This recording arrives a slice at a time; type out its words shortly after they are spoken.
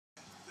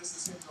Dum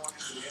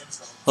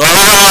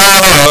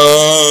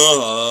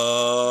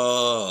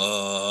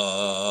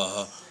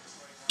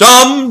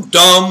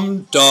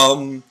dum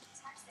dum.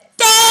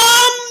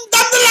 Dum dum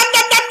dum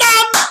dum dum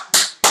dum.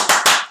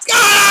 What's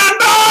going on,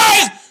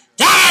 boys?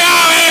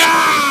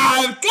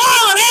 Come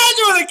on,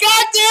 Andrew with a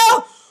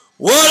cocktail.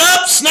 What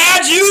up,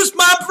 Snatch Juice,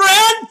 my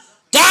friend?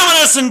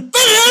 Dominus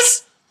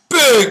Infinitus.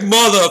 Big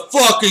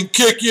motherfucking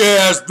kick your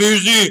ass,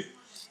 busy.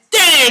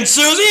 Danny and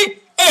Susie,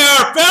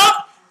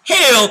 Arfalc,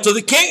 hail to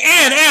the king,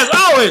 and as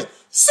always,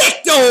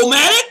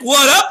 Sicko-matic,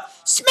 what up?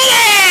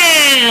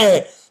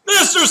 Smitty!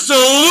 Mr.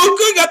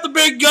 Saluka got the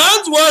big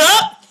guns, what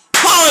up?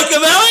 Paulie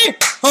Cavelli,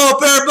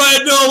 hope everybody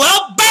doing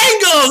well.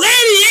 Bengals,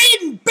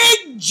 88, and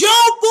Big Joe,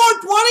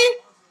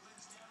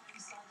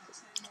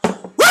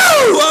 420.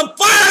 Woo! I'm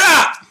fired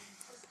up!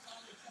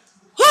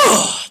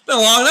 Whew, it's been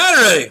a long night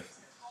already.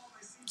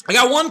 I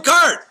got one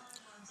card.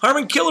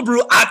 Harmon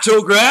Killebrew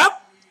autograph.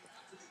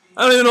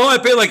 I don't even know. I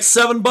paid like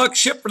 $7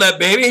 ship for that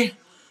baby.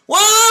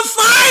 One of the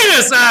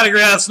finest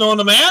autographs known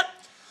to man.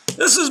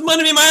 This is going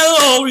to be my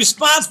little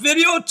response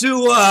video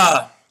to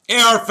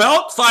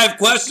Arfalc. 5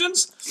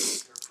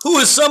 questions. Who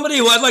is somebody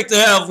who I'd like to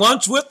have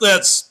lunch with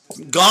that's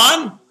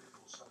gone?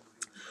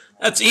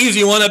 That's an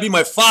easy one. That'd be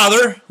my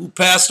father, who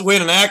passed away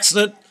in an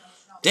accident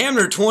damn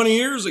near 20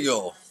 years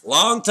ago.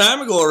 Long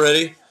time ago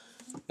already.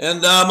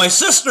 And my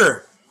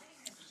sister.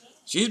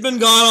 She's been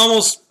gone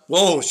almost,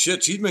 whoa,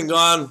 shit, she's been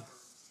gone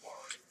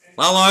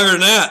a lot longer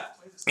than that.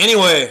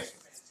 Anyway,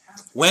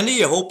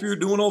 Wendy, I hope you're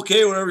doing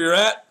okay wherever you're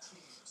at.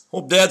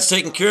 Hope Dad's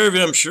taking care of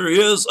you. I'm sure he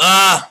is.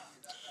 Dad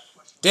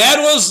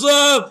was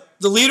the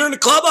leader in the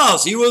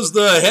clubhouse. He was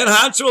the head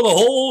honcho of the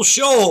whole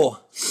show.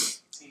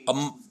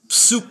 A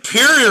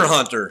superior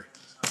hunter.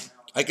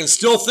 I can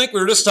still think,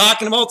 we were just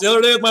talking about the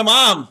other day with my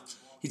mom.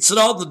 He'd sit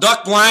out in the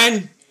duck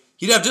blind.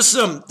 He'd have just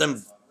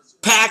them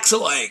packs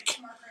of like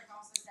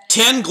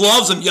 10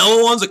 gloves, them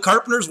yellow ones, the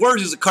carpenter's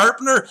wears. He's a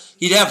carpenter.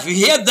 If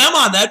he had them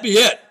on, that'd be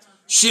it.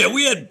 Shit,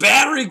 we had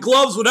battery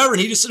gloves, whatever,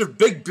 and he'd just sit a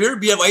big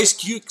beard, he'd have ice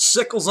cube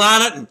sickles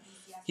on it, and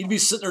he'd be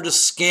sitting there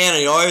just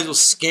scanning. He always was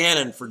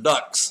scanning for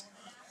ducks.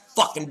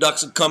 Fucking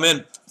ducks would come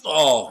in.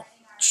 Oh,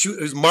 shoot,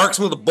 he was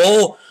marksman with a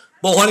bow.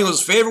 Bow hunting was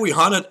his favorite. We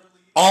hunted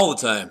all the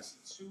time.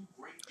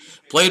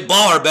 Played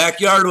ball. Our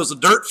backyard was a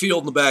dirt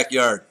field in the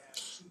backyard.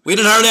 We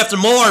didn't hardly have to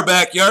mow our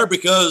backyard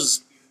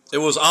because it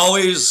was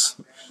always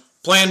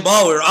playing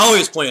ball. We were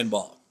always playing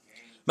ball.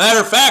 Matter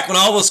of fact, when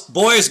all us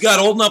boys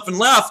got old enough and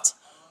left,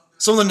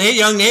 some of the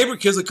young neighbor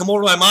kids would come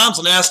over to my mom's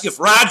and ask if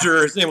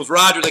Roger, his name was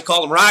Roger, they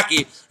called him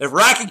Rocky, if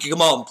Rocky could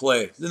come out and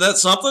play. Isn't that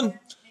something?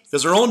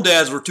 Because their own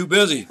dads were too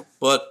busy.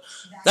 But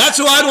that's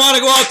who I'd want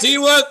to go out to eat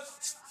with.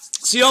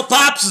 See how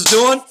Pops is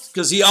doing,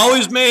 because he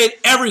always made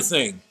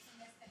everything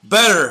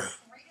better.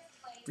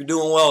 If you're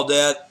doing well,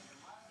 Dad.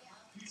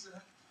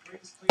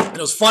 And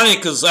it was funny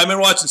because I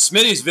remember watching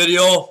Smitty's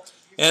video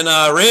and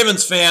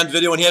Ravens fan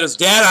video, and he had his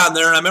dad on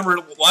there, and I remember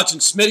watching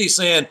Smitty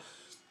saying,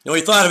 you know,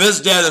 he thought of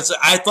his dad and said,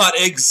 I thought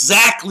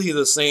exactly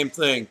the same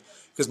thing.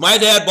 Because my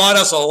dad bought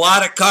us a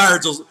lot of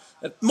cards.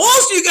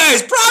 Most of you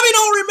guys probably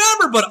don't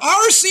remember, but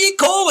RC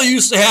Cola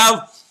used to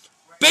have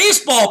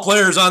baseball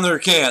players on their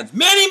cans.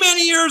 Many,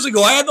 many years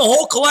ago. I had the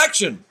whole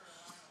collection.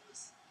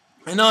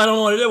 And now I don't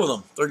know what I did with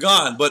them. They're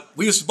gone. But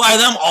we used to buy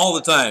them all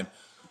the time.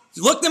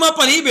 You look them up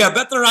on eBay. I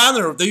bet they're on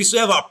there. They used to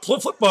have a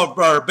football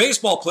or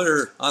baseball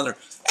player on there.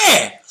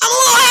 Hey, I'm a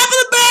little half of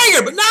the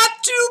bagger, but not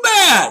too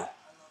bad.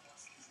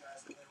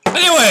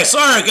 Anyway,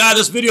 sorry, God,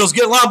 this video's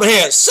getting long, but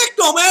hey,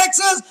 Sicko-matic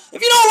says,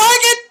 if you don't like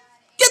it,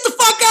 get the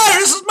fuck out of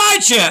here. This is my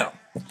channel.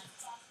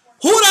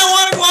 Who would I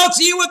want to go out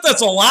to eat with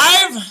that's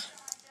alive?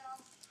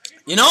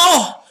 You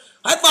know,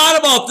 I thought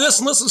about this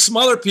and listened to some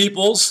other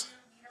people's.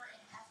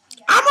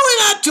 I'm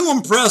really not too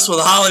impressed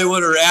with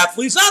Hollywood or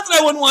athletes. Not that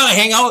I wouldn't want to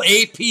hang out with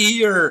AP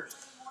or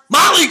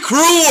Motley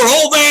Crue or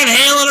Old Van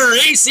Halen or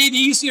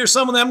AC/DC or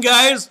some of them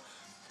guys.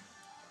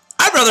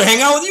 I'd rather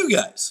hang out with you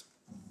guys.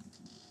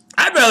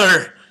 I'd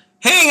rather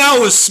hang out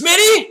with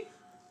Smitty,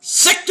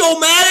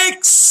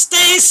 Sicko-matic,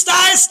 Stay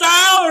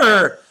Style,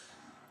 or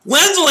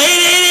Wenzel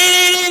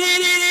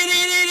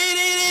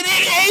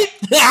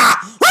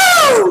 8888888888.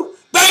 Woo!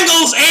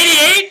 Bengals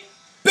 88,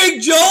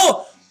 Big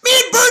Joe, me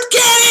and Bert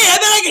Caddy. I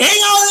bet I could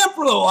hang out with them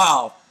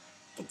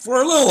for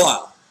a little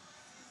while.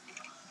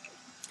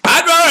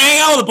 I'd rather hang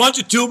out with a bunch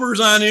of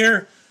tubers on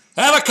here,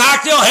 have a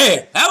cocktail,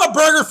 hey, have a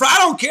burger, I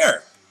don't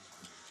care.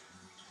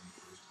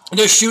 And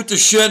just shoot the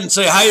shit and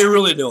say, how you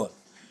really doing?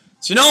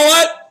 So you know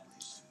what?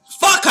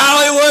 Fuck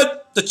Hollywood.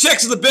 The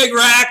chicks with the big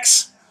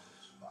racks.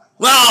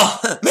 Well,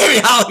 maybe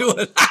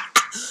Hollywood.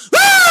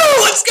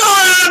 Woo! What's going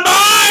on,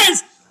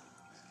 boys?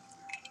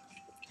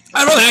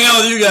 I'd rather hang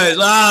out with you guys.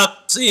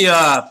 See,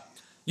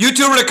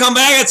 YouTuber to come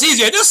back. It's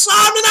easy. I just saw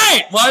him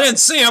tonight. Well, I didn't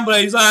see him,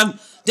 but he's on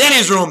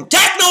Denny's room.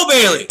 Techno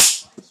Bailey.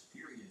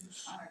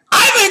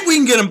 I think we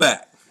can get him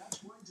back.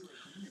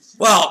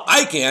 Well,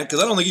 I can't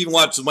because I don't think he even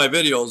watches my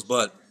videos,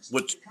 but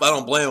which I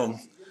don't blame him.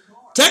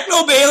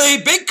 Techno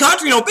Bailey, Big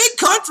Country. No, Big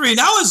Country.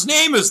 Now his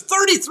name is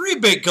 33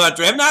 Big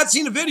Country. I have not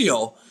seen a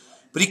video,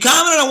 but he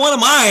commented on one of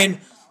mine,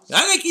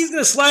 I think he's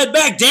going to slide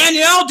back.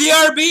 Danielle,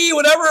 DRB,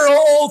 whatever,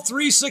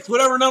 036,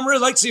 whatever number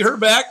is. I'd like to see her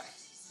back.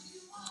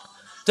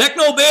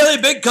 Techno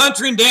Bailey, Big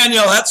Country, and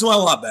Danielle. That's who I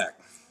want back.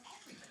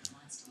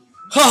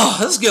 Oh,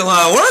 this is getting a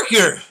lot of work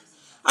here.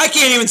 I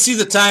can't even see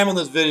the time on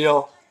this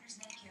video.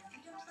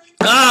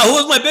 Who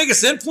was my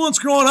biggest influence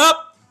growing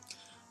up?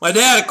 My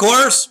dad, of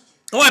course.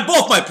 Oh,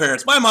 both my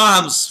parents. My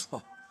mom's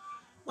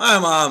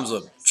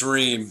a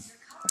dream.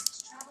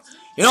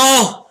 You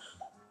know,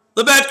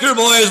 the Betker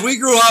boys, we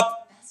grew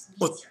up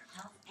with,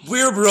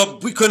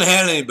 we couldn't have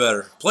had it any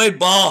better. Played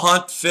ball,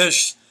 hunt,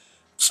 fish,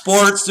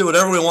 sports, do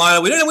whatever we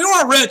wanted. We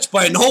weren't rich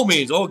by no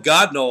means. Oh,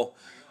 God, no.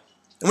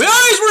 And we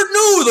always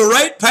knew the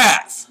right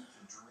path.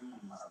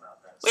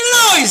 We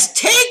didn't always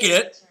take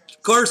it.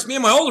 Of course, me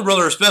and my older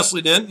brother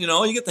especially didn't. You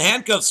know, you get the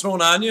handcuffs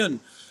thrown on you, and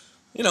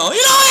hey, we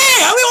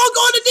won't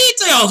go into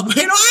details, but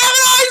I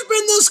haven't always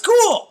been this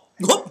cool.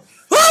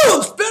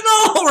 I'm spitting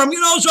all over him, I'm in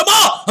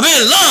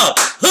love.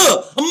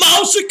 I'm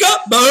all shook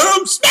up,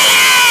 boom, smash!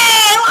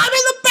 I'm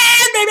in the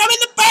band, baby, I'm in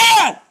the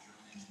band.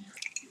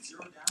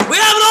 We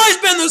haven't always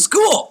been this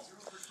cool,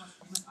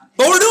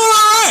 but we're doing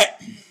all right.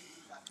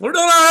 We're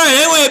doing all right.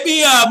 Anyway, it'd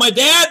be my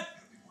dad,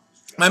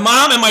 my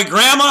mom, and my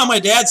grandma on my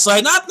dad's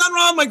side. Nothing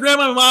wrong with my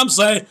grandma and my mom's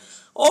side.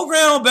 Old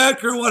Grandma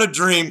Becker, what a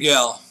dream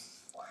gal.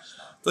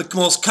 The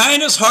most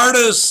kindest,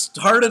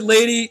 hearted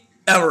lady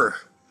ever.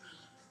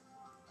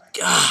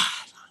 God,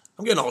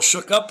 I'm getting all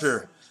shook up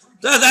here.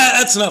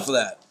 That's enough of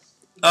that.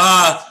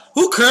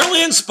 Who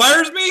currently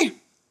inspires me?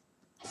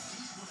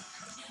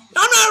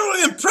 I'm not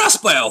really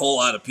impressed by a whole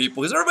lot of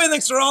people because everybody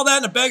thinks they're all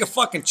that in a bag of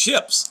fucking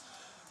chips.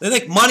 They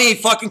think money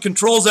fucking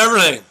controls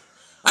everything.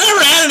 I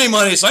never had any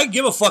money, so I don't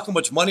give a fuck how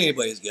much money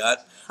anybody's got.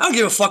 I don't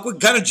give a fuck what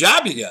kind of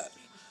job you got.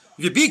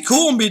 If you be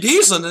cool and be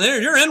decent,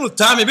 then you're in with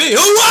Tommy B.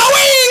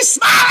 Ooh-wee!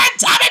 Smiling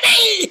Tommy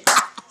B!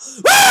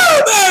 Woo,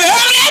 baby!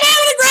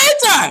 Having a great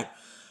time!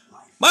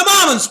 My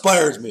mom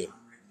inspires me.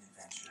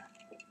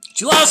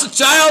 She lost a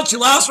child. She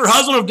lost her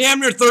husband of damn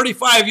near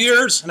 35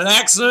 years in an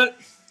accident.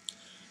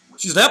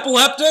 She's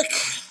epileptic.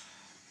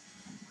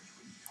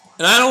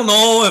 And I don't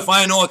know if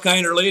I know a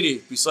kinder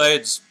lady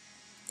besides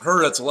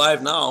her that's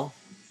alive now.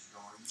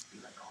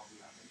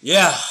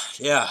 Yeah.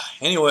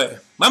 Anyway,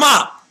 my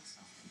mom.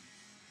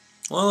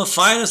 One of the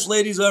finest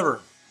ladies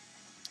ever.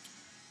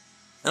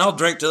 And I'll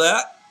drink to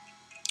that.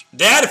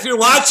 Dad, if you're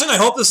watching, I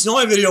hope this is the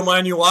only video of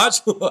mine you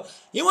watch.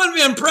 You wouldn't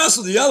be impressed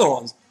with the other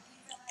ones.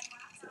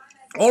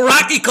 Old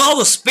Rocky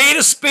called a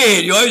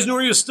spade. You always knew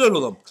where you stood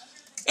with him.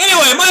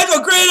 Anyway,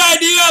 Michael, great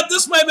idea.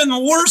 This might have been the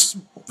worst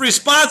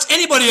response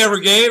anybody ever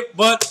gave,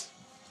 but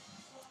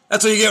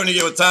that's what you get when you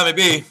get with Tommy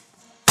B.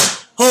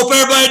 Hope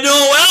everybody doing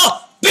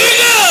well. Be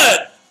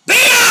good. Be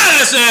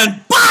honest.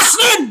 And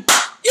Boston,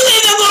 you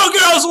leave them little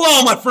girls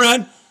alone, my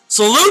friend.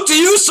 Salute to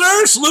you,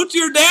 sir. Salute to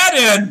your dad.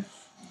 And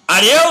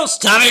adios.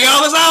 Tommy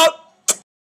Galva's out.